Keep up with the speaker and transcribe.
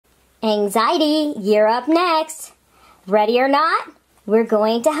Anxiety, you're up next. Ready or not, we're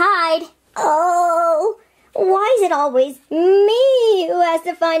going to hide. Oh, why is it always me who has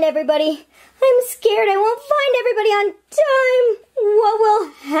to find everybody? I'm scared I won't find everybody on time. What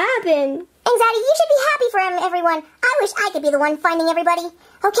will happen? Anxiety, you should be happy for everyone. I wish I could be the one finding everybody.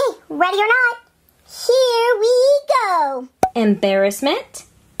 Okay, ready or not, here we go. Embarrassment,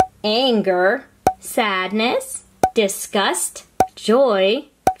 anger, sadness, disgust, joy,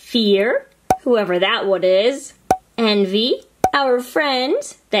 fear, whoever that one is, envy, our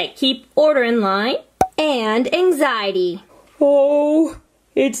friends that keep order in line, and anxiety. Oh,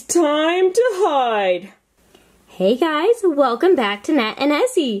 it's time to hide. Hey guys, welcome back to Nat and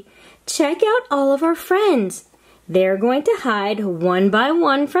Essie. Check out all of our friends. They're going to hide one by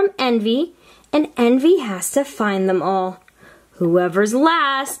one from Envy, and Envy has to find them all. Whoever's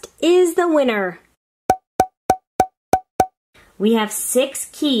last is the winner. We have 6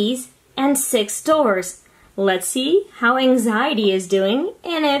 keys and 6 doors. Let's see how Anxiety is doing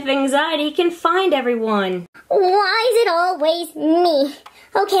and if Anxiety can find everyone. Why is it always me?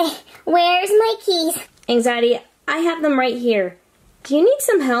 Okay, where's my keys? Anxiety, I have them right here. Do you need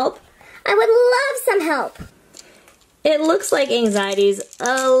some help? I would love some help. It looks like Anxiety's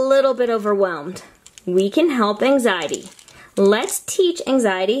a little bit overwhelmed. We can help Anxiety. Let's teach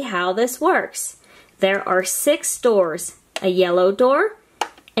Anxiety how this works. There are 6 doors. A yellow door,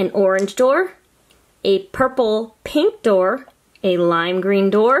 an orange door, a purple pink door, a lime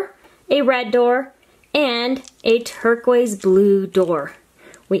green door, a red door, and a turquoise blue door.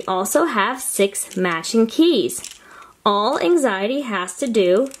 We also have 6 matching keys. All Anxiety has to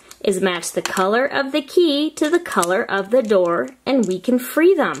do is match the color of the key to the color of the door, and we can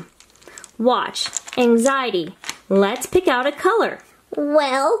free them. Watch, Anxiety, let's pick out a color.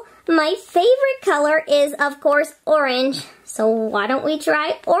 Well, my favorite color is, of course, orange. So why don't we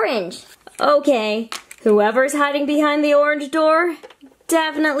try orange? Okay, whoever's hiding behind the orange door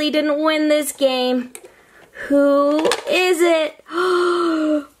definitely didn't win this game. Who is it?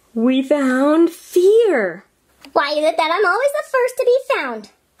 We found Fear. Why is it that I'm always the first to be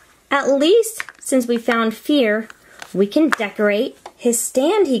found? At least, since we found Fear, we can decorate his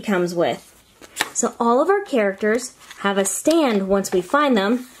stand he comes with. So all of our characters have a stand once we find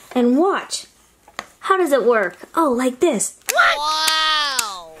them, and watch. How does it work? Oh, like this. What?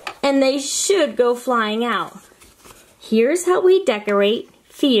 Wow! And they should go flying out. Here's how we decorate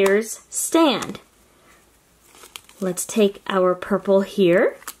Fear's stand. Let's take our purple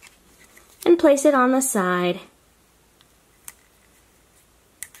here and place it on the side.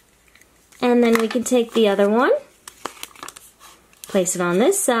 And then we can take the other one, place it on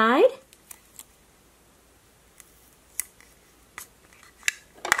this side.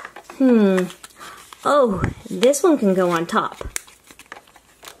 Oh, this one can go on top.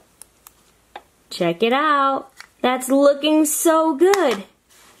 Check it out. That's looking so good.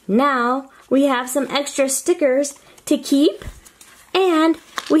 Now we have some extra stickers to keep, and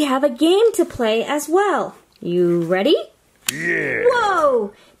we have a game to play as well. You ready? Yeah.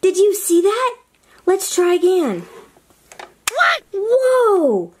 Whoa! Did you see that? Let's try again. What?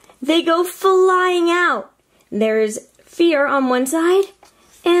 Whoa! They go flying out. There's Fear on one side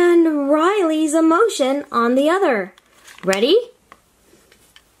and Riley's Emotion on the other. Ready?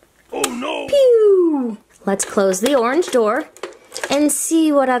 Oh no! Pew! Let's close the orange door and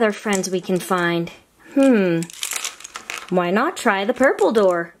see what other friends we can find. Why not try the purple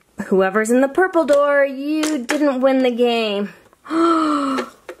door? Whoever's in the purple door, you didn't win the game.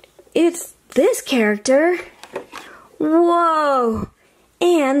 It's this character. Whoa!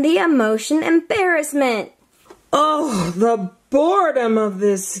 And the emotion Embarrassment. Oh, the boredom of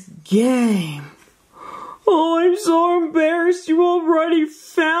this game. Oh, I'm so embarrassed you already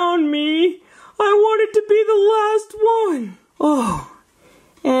found me. I wanted to be the last one. Oh,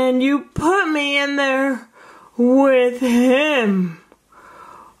 and you put me in there with him.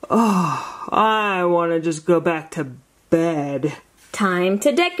 Oh, I want to just go back to bed. Time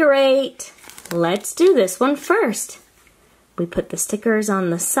to decorate. Let's do this one first. We put the stickers on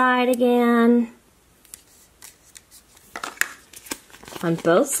the side again. On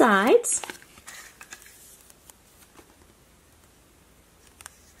both sides.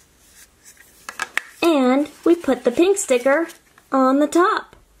 And we put the pink sticker on the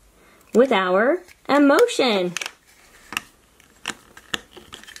top with our emotion.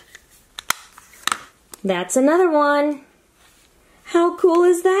 That's another one. How cool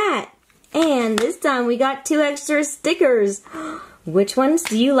is that? And this time we got 2 extra stickers. Which ones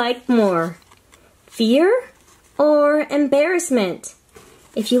do you like more? Fear or Embarrassment?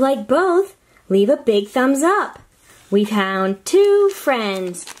 If you like both, leave a big thumbs up. We found 2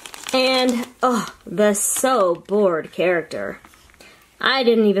 friends. And, oh, the so bored character. I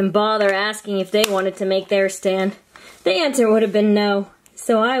didn't even bother asking if they wanted to make their stand. The answer would have been no.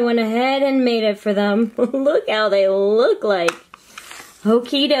 So I went ahead and made it for them. Look how they look like.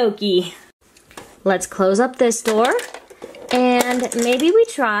 Okie dokie. Let's close up this door. And maybe we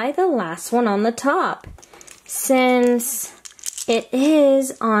try the last one on the top. Since it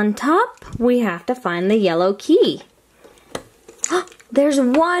is on top, we have to find the yellow key. There's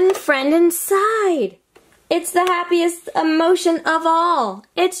one friend inside. It's the happiest emotion of all.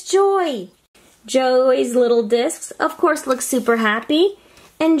 It's joy. Joy's little discs, of course, look super happy.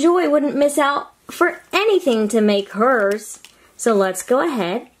 And Joy wouldn't miss out for anything to make hers. So let's go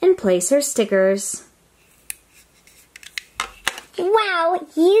ahead and place her stickers. Wow,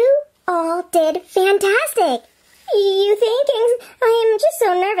 you all did fantastic. You think? I am just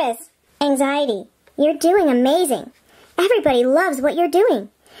so nervous. Anxiety, you're doing amazing. Everybody loves what you're doing.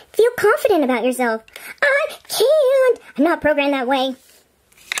 Feel confident about yourself. I can't. I'm not programmed that way.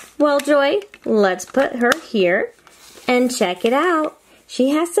 Well, Joy, let's put her here and check it out.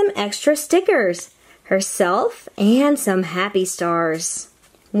 She has some extra stickers, herself, and some happy stars.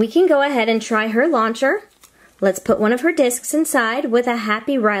 We can go ahead and try her launcher. Let's put one of her discs inside with a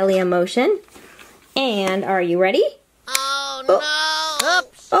happy Riley emotion. And are you ready? Oh, no.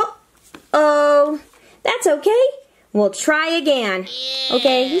 Oops. Oh, that's okay. We'll try again. Yeah.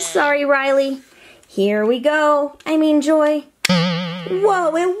 Okay, sorry, Riley. Here we go. Joy.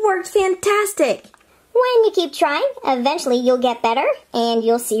 Whoa, it worked fantastic. When you keep trying, eventually you'll get better and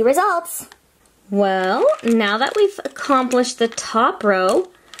you'll see results. Well, now that we've accomplished the top row,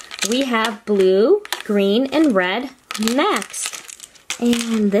 we have blue, green, and red next.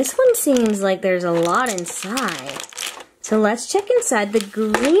 And this one seems like there's a lot inside. So let's check inside the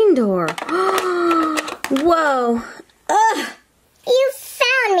green door. Whoa. Ugh. You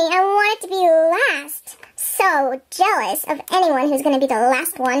found me. I wanted to be last. So jealous of anyone who's going to be the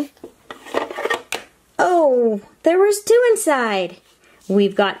last one. Oh, there was two inside.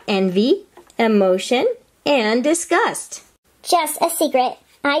 We've got envy, emotion, and disgust. Just a secret.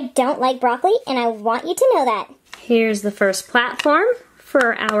 I don't like broccoli, and I want you to know that. Here's the first platform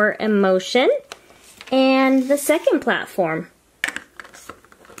for our emotion, and the second platform.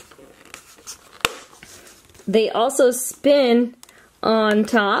 They also spin on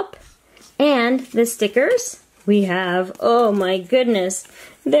top, and the stickers we have, oh my goodness,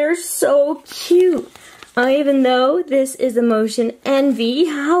 they're so cute. Even though this is emotion envy,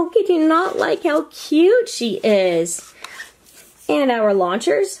 how could you not like how cute she is? And our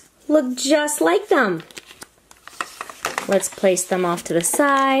launchers look just like them. Let's place them off to the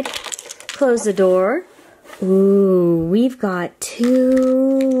side. Close the door. Ooh, we've got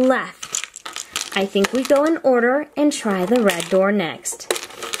two left. I think we go in order and try the red door next.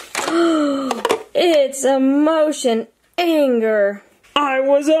 It's emotion anger. I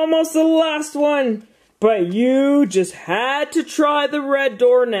was almost the last one. But you just had to try the red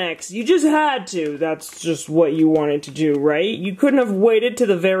door next. You just had to. That's just what you wanted to do, right? You couldn't have waited to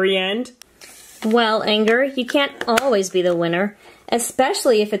the very end. Well, Anger, you can't always be the winner,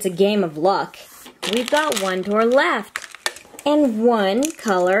 especially if it's a game of luck. We've got one door left and one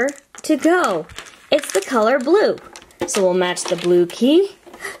color to go. It's the color blue. So we'll match the blue key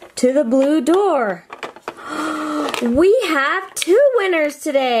to the blue door. We have two winners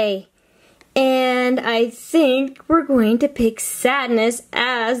today. And I think we're going to pick sadness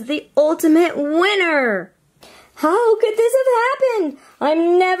as the ultimate winner. How could this have happened?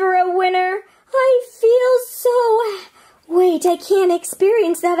 I'm never a winner. I feel so... Wait, I can't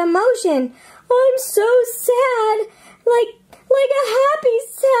experience that emotion. I'm so sad. Like a happy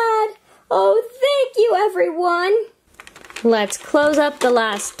sad. Oh, thank you, everyone. Let's close up the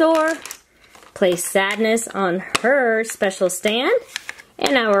last door. Place sadness on her special stand.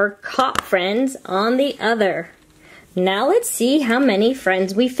 And our cop friends on the other. Now let's see how many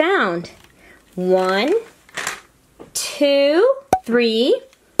friends we found. 1, 2, 3,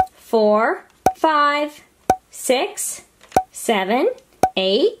 4, 5, 6, 7,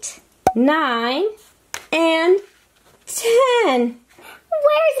 8, 9, and 10.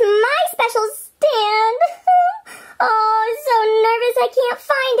 Where's my special stand? Oh, I'm so nervous I can't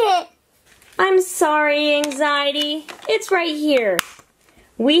find it. I'm sorry, Anxiety. It's right here.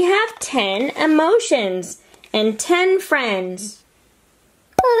 We have 10 emotions and 10 friends.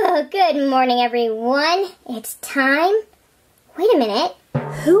 Oh, good morning, everyone. It's time. Wait a minute.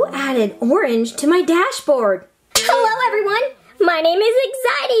 Who added orange to my dashboard? Hello, everyone. My name is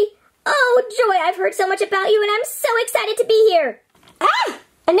Anxiety. Oh, Joy, I've heard so much about you, and I'm so excited to be here. Ah,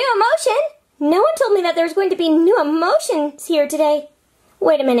 a new emotion? No one told me that there's going to be new emotions here today.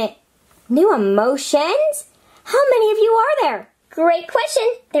 Wait a minute. New emotions? How many of you are there? Great question.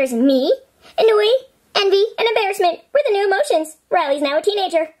 There's me, Ennui, envy, and embarrassment. We're the new emotions. Riley's now a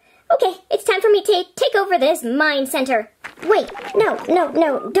teenager. Okay, it's time for me to take over this mind center. Wait, no,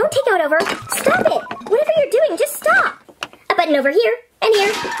 don't take out over. Stop it. Whatever you're doing, just stop. A button over here and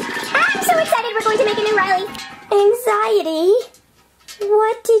here. I'm so excited we're going to make a new Riley. Anxiety?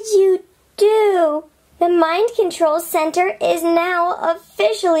 What did you do? The mind control center is now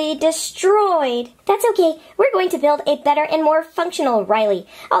officially destroyed. That's okay. We're going to build a better and more functional Riley.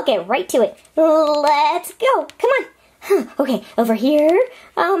 I'll get right to it. Let's go. Come on. Okay, over here.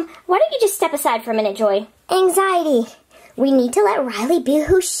 Why don't you just step aside for a minute, Joy? Anxiety. We need to let Riley be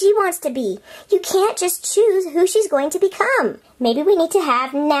who she wants to be. You can't just choose who she's going to become. Maybe we need to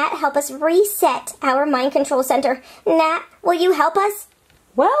have Nat help us reset our mind control center. Nat, will you help us?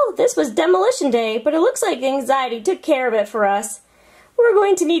 Well, this was demolition day, but it looks like anxiety took care of it for us. We're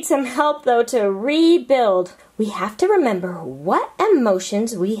going to need some help, though, to rebuild. We have to remember what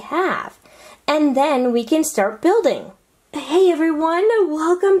emotions we have, and then we can start building. Hey, everyone.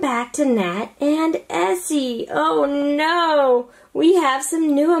 Welcome back to Nat and Essie. Oh, no. We have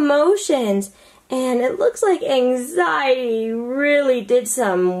some new emotions, and it looks like anxiety really did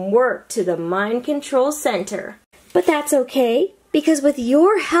some work to the mind control center. But that's okay, because with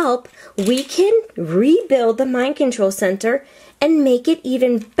your help, we can rebuild the mind control center and make it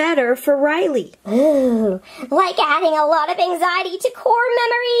even better for Riley. Ooh, like adding a lot of anxiety to core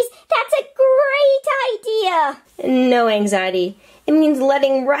memories. That's a great idea. No anxiety. It means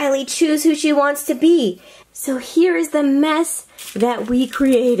letting Riley choose who she wants to be. So here is the mess that we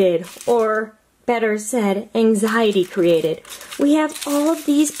created, or better said, anxiety created. We have all of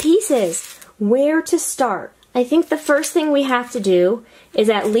these pieces. Where to start? I think the first thing we have to do is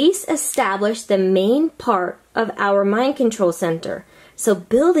at least establish the main part of our mind control center. So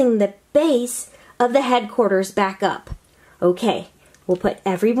building the base of the headquarters back up. Okay, we'll put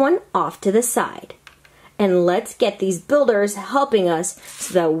everyone off to the side. And let's get these builders helping us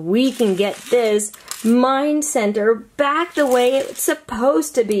so that we can get this mind center back the way it's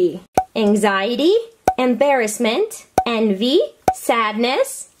supposed to be. Anxiety, embarrassment, envy,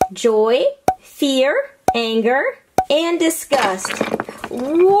 sadness, joy, fear, anger, and disgust.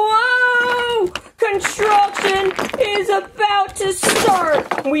 Whoa! Construction is about to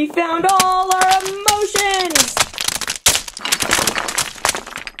start! We found all our emotions!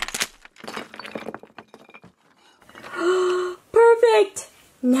 Perfect!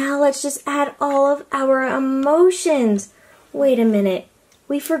 Now let's just add all of our emotions. Wait a minute.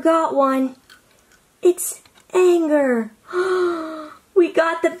 We forgot one. It's anger. We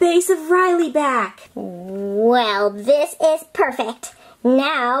got the base of Riley back. Well, this is perfect.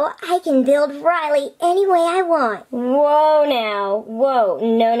 Now I can build Riley any way I want. Whoa now. Whoa.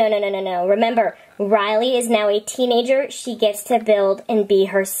 No. Remember, Riley is now a teenager. She gets to build and be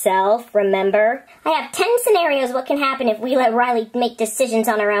herself, remember? I have 10 scenarios what can happen if we let Riley make decisions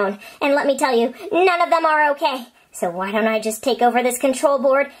on her own. And let me tell you, none of them are okay. So why don't I just take over this control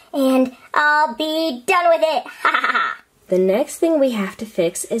board and I'll be done with it. Ha ha ha. The next thing we have to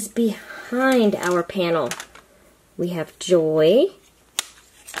fix is behind our panel. We have joy,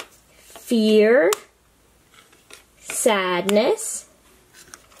 fear, sadness,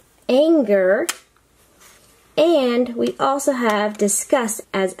 anger, and we also have disgust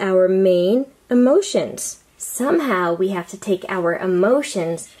as our main emotions. Somehow we have to take our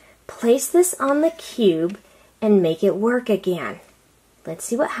emotions, place this on the cube, and make it work again. Let's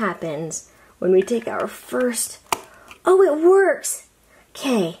see what happens when we take our first... Oh, it works!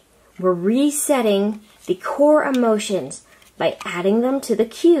 Okay, we're resetting the core emotions by adding them to the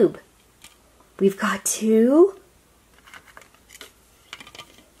cube. We've got 2,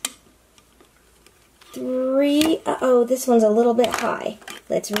 3, uh-oh, this one's a little bit high.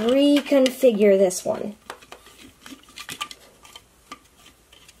 Let's reconfigure this one.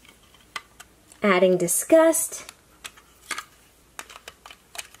 Adding disgust.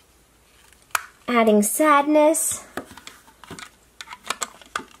 Adding sadness.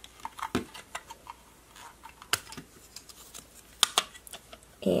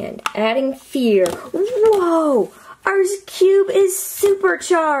 And adding fear. Whoa! Our cube is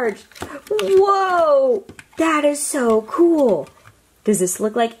supercharged! Whoa! That is so cool! Does this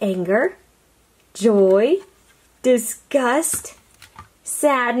look like anger? Joy? Disgust?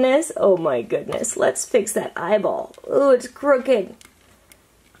 Sadness? Oh my goodness, let's fix that eyeball. Oh, it's crooked.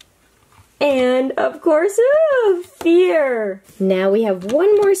 And, of course, fear. Now we have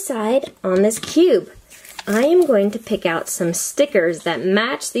one more side on this cube. I am going to pick out some stickers that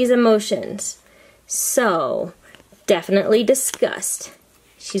match these emotions. So, definitely disgust.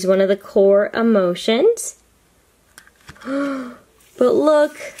 She's one of the core emotions. But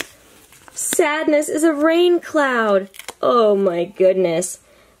look, sadness is a rain cloud. Oh my goodness.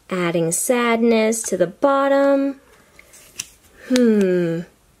 Adding sadness to the bottom.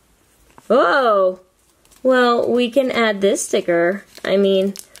 Oh, well, we can add this sticker. I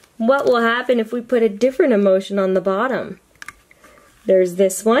mean, what will happen if we put a different emotion on the bottom? There's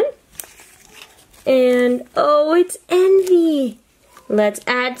this one. And, oh, it's envy. Let's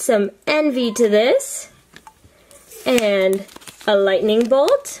add some envy to this. And a lightning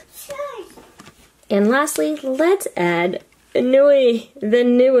bolt. And lastly, let's add Ennui, the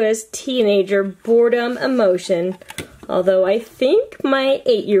newest teenager boredom emotion. Although I think my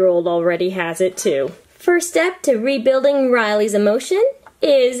 8-year-old already has it too. First step to rebuilding Riley's emotion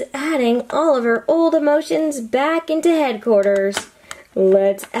is adding all of her old emotions back into headquarters.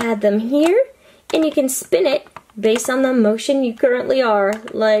 Let's add them here, and you can spin it based on the emotion you currently are,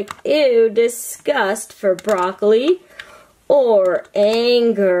 like, ew, disgust for broccoli, or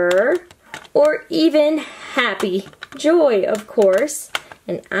anger, or even happy, joy, of course.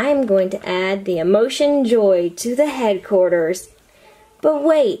 And I'm going to add the emotion joy to the headquarters. But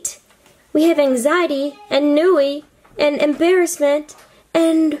wait, we have anxiety, and ennui, and embarrassment,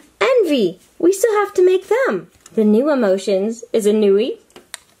 and envy. We still have to make them. The new emotions is ennui,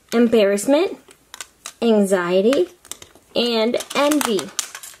 embarrassment, anxiety, and envy.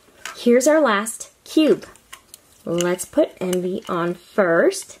 Here's our last cube. Let's put envy on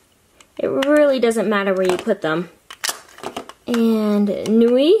first. It really doesn't matter where you put them. And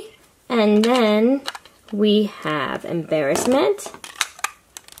ennui, and then we have embarrassment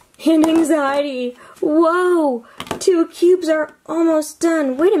and anxiety. Whoa, 2 cubes are almost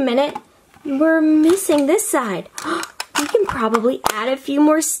done. Wait a minute, we're missing this side. We can probably add a few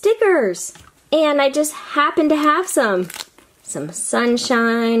more stickers. And I just happen to have some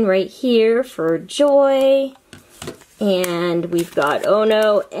sunshine right here for joy. And we've got, oh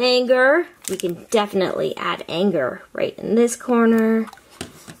no, anger. We can definitely add anger right in this corner.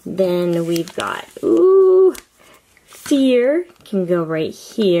 Then we've got, ooh, fear can go right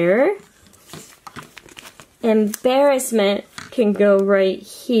here. Embarrassment can go right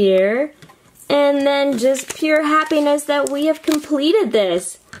here. And then just pure happiness that we have completed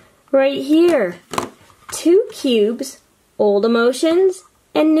this right here. 2 cubes, old emotions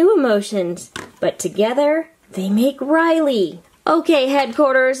and new emotions, but together they make Riley. Okay,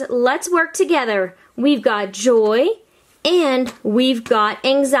 headquarters, let's work together. We've got joy and we've got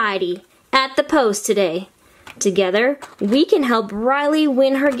anxiety at the post today. Together, we can help Riley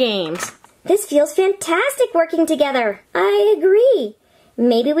win her games. This feels fantastic working together. I agree.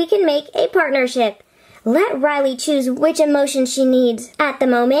 Maybe we can make a partnership. Let Riley choose which emotion she needs at the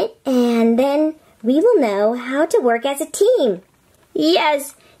moment, and then we will know how to work as a team.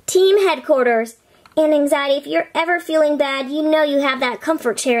 Yes, team headquarters. And anxiety, if you're ever feeling bad, you know you have that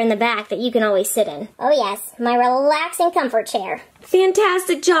comfort chair in the back that you can always sit in. Oh yes, my relaxing comfort chair.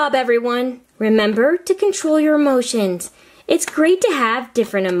 Fantastic job, everyone. Remember to control your emotions. It's great to have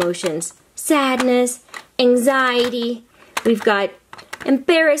different emotions. Sadness, anxiety. We've got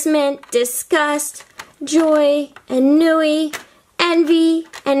embarrassment, disgust, joy, ennui, envy,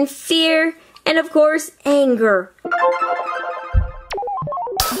 and fear, and of course, anger.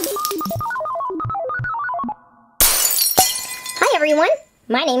 Hi everyone,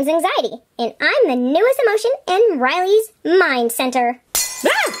 my name's Anxiety, and I'm the newest emotion in Riley's Mind Center.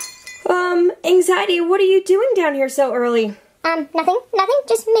 Anxiety, what are you doing down here so early? Nothing,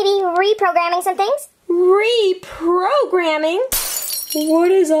 just maybe reprogramming some things. Reprogramming?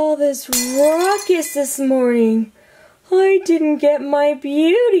 What is all this ruckus this morning? I didn't get my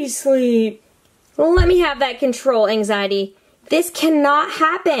beauty sleep. Let me have that control, Anxiety. This cannot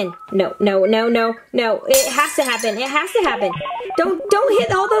happen. No. It has to happen. It has to happen. Don't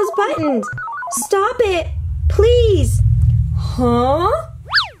hit all those buttons. Stop it, please. Huh?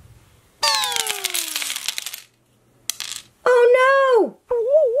 Oh no!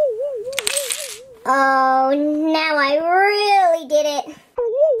 Oh, now I really did it.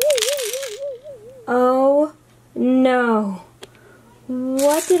 Oh no.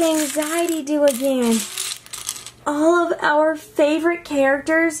 What did Anxiety do again? All of our favorite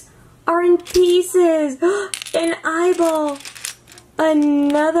characters are in pieces. An eyeball.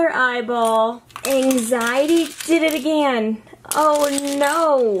 Another eyeball. Anxiety did it again. Oh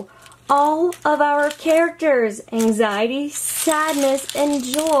no. All of our characters, anxiety, sadness, and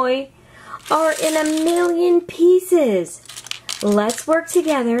joy, are in a million pieces. Let's work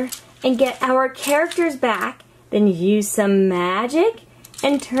together and get our characters back, then use some magic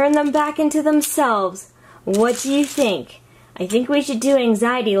and turn them back into themselves. What do you think? I think we should do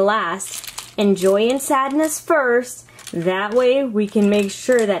anxiety last and joy and sadness first. That way we can make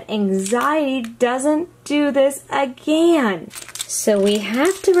sure that anxiety doesn't do this again. So we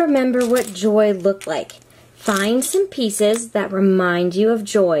have to remember what joy looked like. Find some pieces that remind you of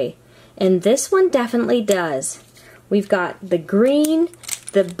joy. And this one definitely does. We've got the green,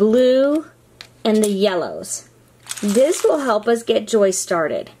 the blue, and the yellows. This will help us get joy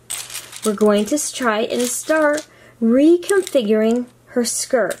started. We're going to try and start reconfiguring her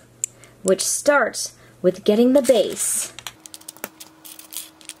skirt, which starts with getting the base.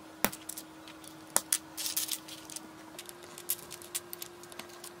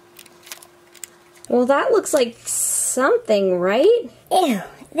 Well, that looks like something, right? Ew,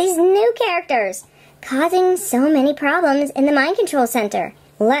 these new characters, causing so many problems in the mind control center.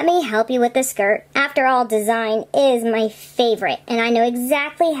 Let me help you with the skirt. After all, design is my favorite, and I know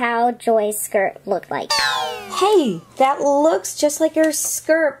exactly how Joy's skirt looked like. Hey, that looks just like her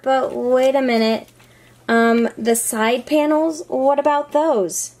skirt, but wait a minute. The side panels, what about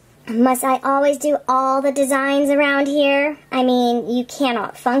those? Must I always do all the designs around here? I mean, you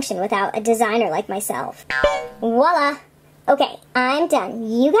cannot function without a designer like myself. Voila! Okay, I'm done.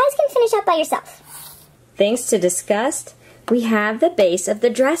 You guys can finish up by yourself. Thanks to Disgust, we have the base of the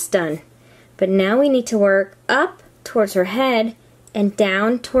dress done. But now we need to work up towards her head and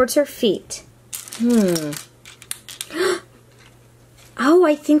down towards her feet. Oh,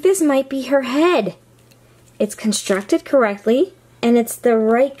 I think this might be her head. It's constructed correctly, and it's the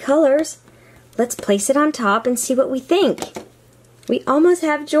right colors. Let's place it on top and see what we think. We almost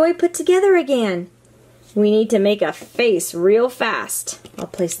have Joy put together again. We need to make a face real fast. I'll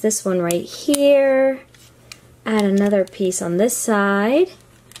place this one right here. Add another piece on this side.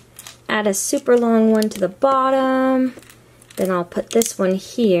 Add a super long one to the bottom. Then I'll put this one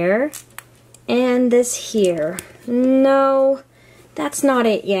here. And this here. No, that's not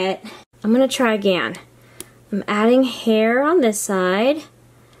it yet. I'm gonna try again. I'm adding hair on this side.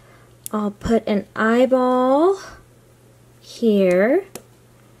 I'll put an eyeball here.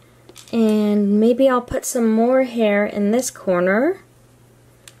 And maybe I'll put some more hair in this corner.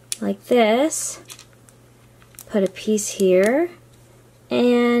 Like this. Put a piece here.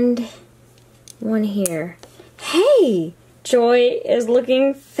 And one here. Hey! Joy is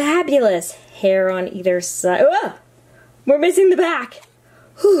looking fabulous. Hair on either side. Oh, we're missing the back.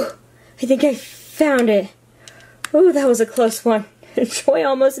 Whew, I think I found it. Ooh, that was a close one. Joy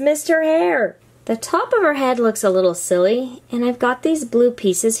almost missed her hair. The top of her head looks a little silly, and I've got these blue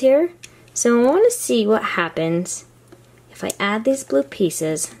pieces here, so I want to see what happens if I add these blue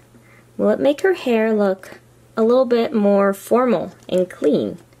pieces. Will it make her hair look a little bit more formal and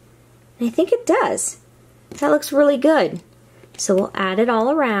clean? And I think it does. That looks really good. So we'll add it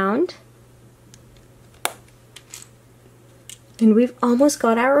all around. And we've almost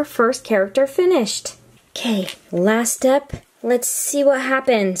got our first character finished. Okay, last step. Let's see what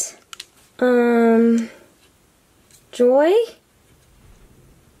happens. Joy?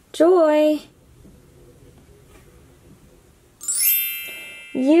 Joy?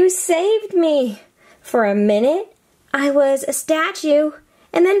 You saved me. For a minute, I was a statue,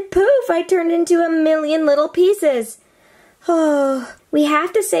 and then poof, I turned into a million little pieces. Oh, we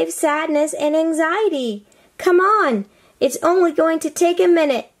have to save sadness and anxiety. Come on, it's only going to take a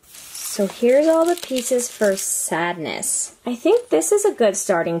minute. So here's all the pieces for sadness. I think this is a good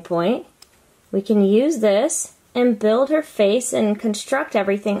starting point. We can use this and build her face and construct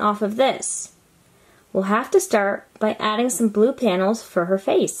everything off of this. We'll have to start by adding some blue panels for her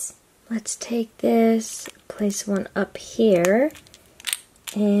face. Let's take this, place one up here,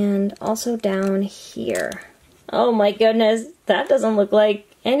 and also down here. Oh my goodness, that doesn't look like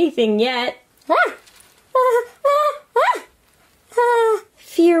anything yet.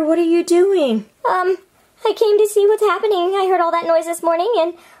 Fear, what are you doing? I came to see what's happening. I heard all that noise this morning,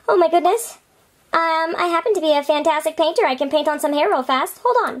 and oh my goodness. I happen to be a fantastic painter. I can paint on some hair real fast.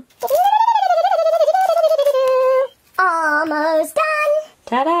 Hold on. Almost done.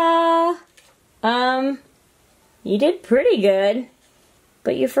 Ta-da! You did pretty good,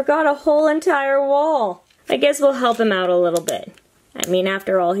 but you forgot a whole entire wall. I guess we'll help him out a little bit. I mean,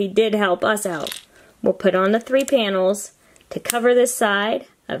 after all, he did help us out. We'll put on the 3 panels to cover this side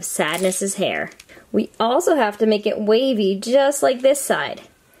of Sadness's hair. We also have to make it wavy just like this side.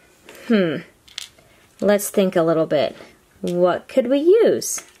 Let's think a little bit. What could we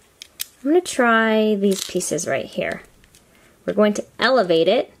use? I'm going to try these pieces right here. We're going to elevate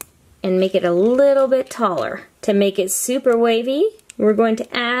it and make it a little bit taller. To make it super wavy, we're going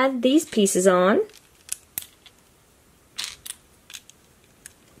to add these pieces on.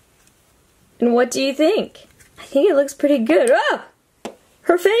 And what do you think? I think it looks pretty good. Oh!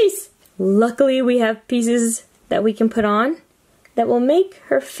 Her face! Luckily we have pieces that we can put on that will make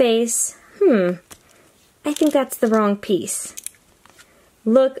her face, I think that's the wrong piece.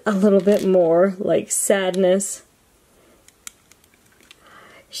 Look a little bit more like Sadness.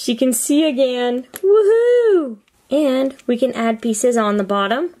 She can see again. Woohoo! And we can add pieces on the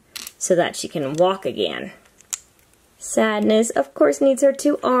bottom so that she can walk again. Sadness, of course, needs her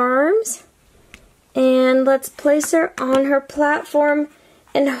 2 arms. And let's place her on her platform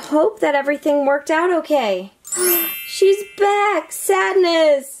and hope that everything worked out okay. She's back!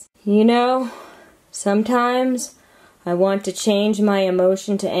 Sadness! You know, sometimes I want to change my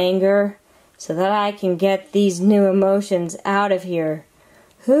emotion to anger so that I can get these new emotions out of here.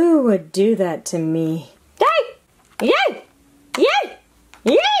 Who would do that to me? Yay! Yay! Yay!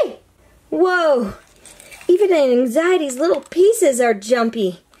 Yay! Whoa! Even Anxiety's little pieces are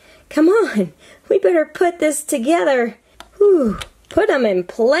jumpy. Come on, we better put this together. Whew, put them in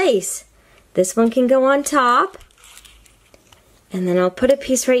place. This one can go on top. And then I'll put a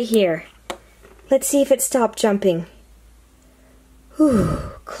piece right here. Let's see if it stopped jumping.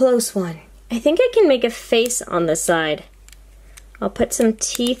 Whew, close one. I think I can make a face on the side. I'll put some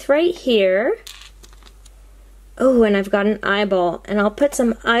teeth right here. Oh, and I've got an eyeball, and I'll put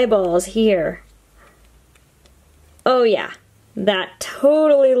some eyeballs here. Oh yeah, that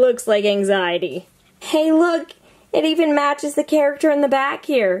totally looks like Anxiety. Hey look, it even matches the character in the back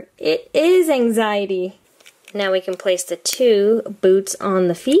here. It is Anxiety. Now we can place the 2 boots on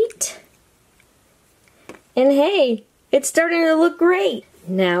the feet. And hey, it's starting to look great.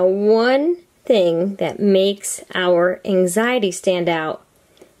 Now one thing that makes our Anxiety stand out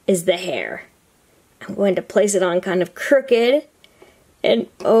is the hair. I'm going to place it on kind of crooked. And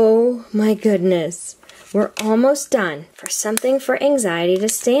oh my goodness, we're almost done for something for Anxiety to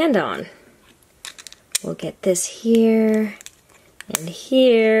stand on. We'll get this here and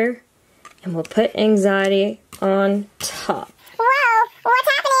here, and we'll put Anxiety on top. Whoa, what's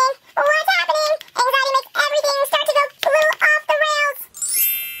happening? What's happening? Anxiety makes everything start to go a little off the rails.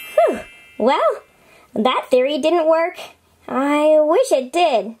 Whew. Well, that theory didn't work. I wish it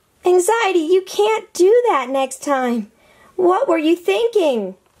did. Anxiety, you can't do that next time. What were you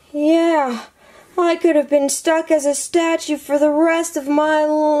thinking? Yeah, I could have been stuck as a statue for the rest of my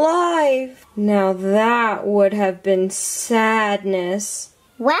life. Now that would have been sadness.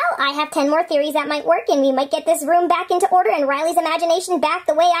 Well, I have 10 more theories that might work, and we might get this room back into order and Riley's imagination back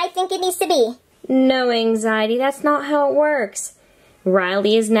the way I think it needs to be. No, Anxiety, that's not how it works.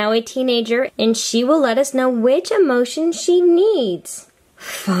 Riley is now a teenager, and she will let us know which emotion she needs.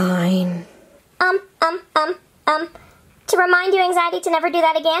 Fine. To remind you, Anxiety, to never do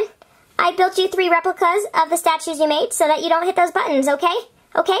that again, I built you 3 replicas of the statues you made so that you don't hit those buttons, okay?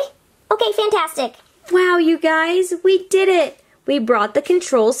 Okay? Okay, fantastic. Wow, you guys, we did it! We brought the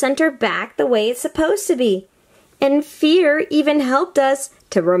control center back the way it's supposed to be. And Fear even helped us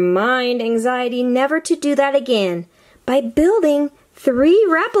to remind Anxiety never to do that again by building 3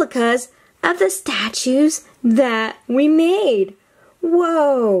 replicas of the statues that we made.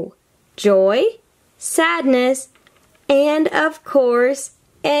 Whoa! Joy, sadness, and of course,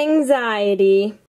 Anxiety.